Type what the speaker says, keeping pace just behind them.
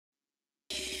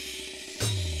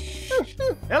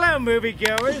Hello,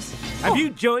 moviegoers. Have you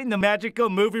joined the Magical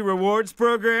Movie Rewards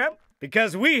program?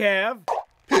 Because we have.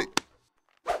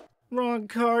 Wrong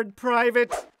card,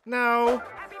 Private. No.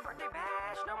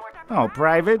 Oh,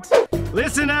 Private.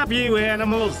 Listen up, you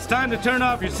animals. It's time to turn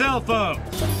off your cell phone.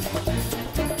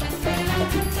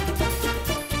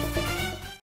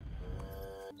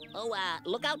 Oh,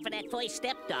 look out for that first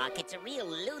step, Doc. It's a real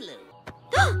Lulu.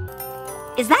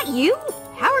 Is that you?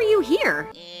 How are you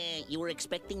here? You were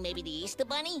expecting maybe the Easter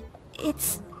Bunny?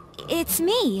 It's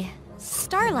me,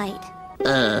 Starlight.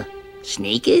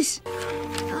 Sneakers?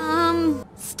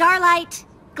 Starlight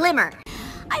Glimmer.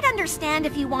 I'd understand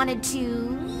if you wanted to,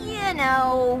 you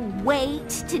know, wait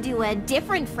to do a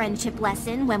different friendship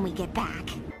lesson when we get back.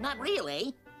 Not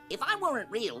really. If I weren't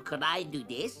real, could I do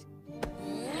this?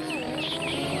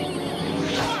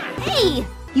 Hey!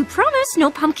 You promised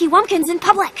no Pumpky Wumpkins in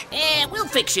public. We'll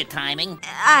fix your timing.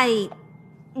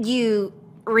 You...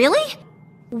 really?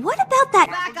 What about that...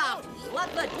 Back up!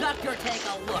 Let the doctor take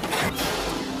a look.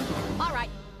 All right.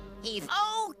 He's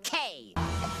okay.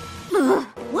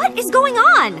 What is going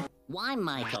on? Why,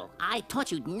 Michael? I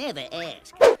thought you'd never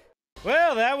ask.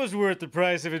 Well, that was worth the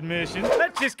price of admission.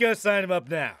 Let's just go sign him up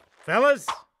now. Fellas?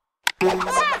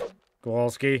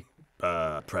 Kowalski.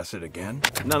 Press it again?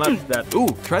 No, not that. Ooh,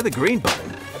 try the green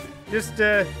button. Just,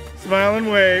 smile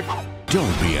and wave.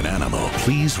 Don't be an animal.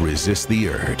 Please resist the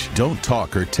urge. Don't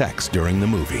talk or text during the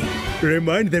movie.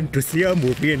 Remind them to see our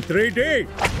movie in 3D.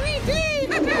 3D!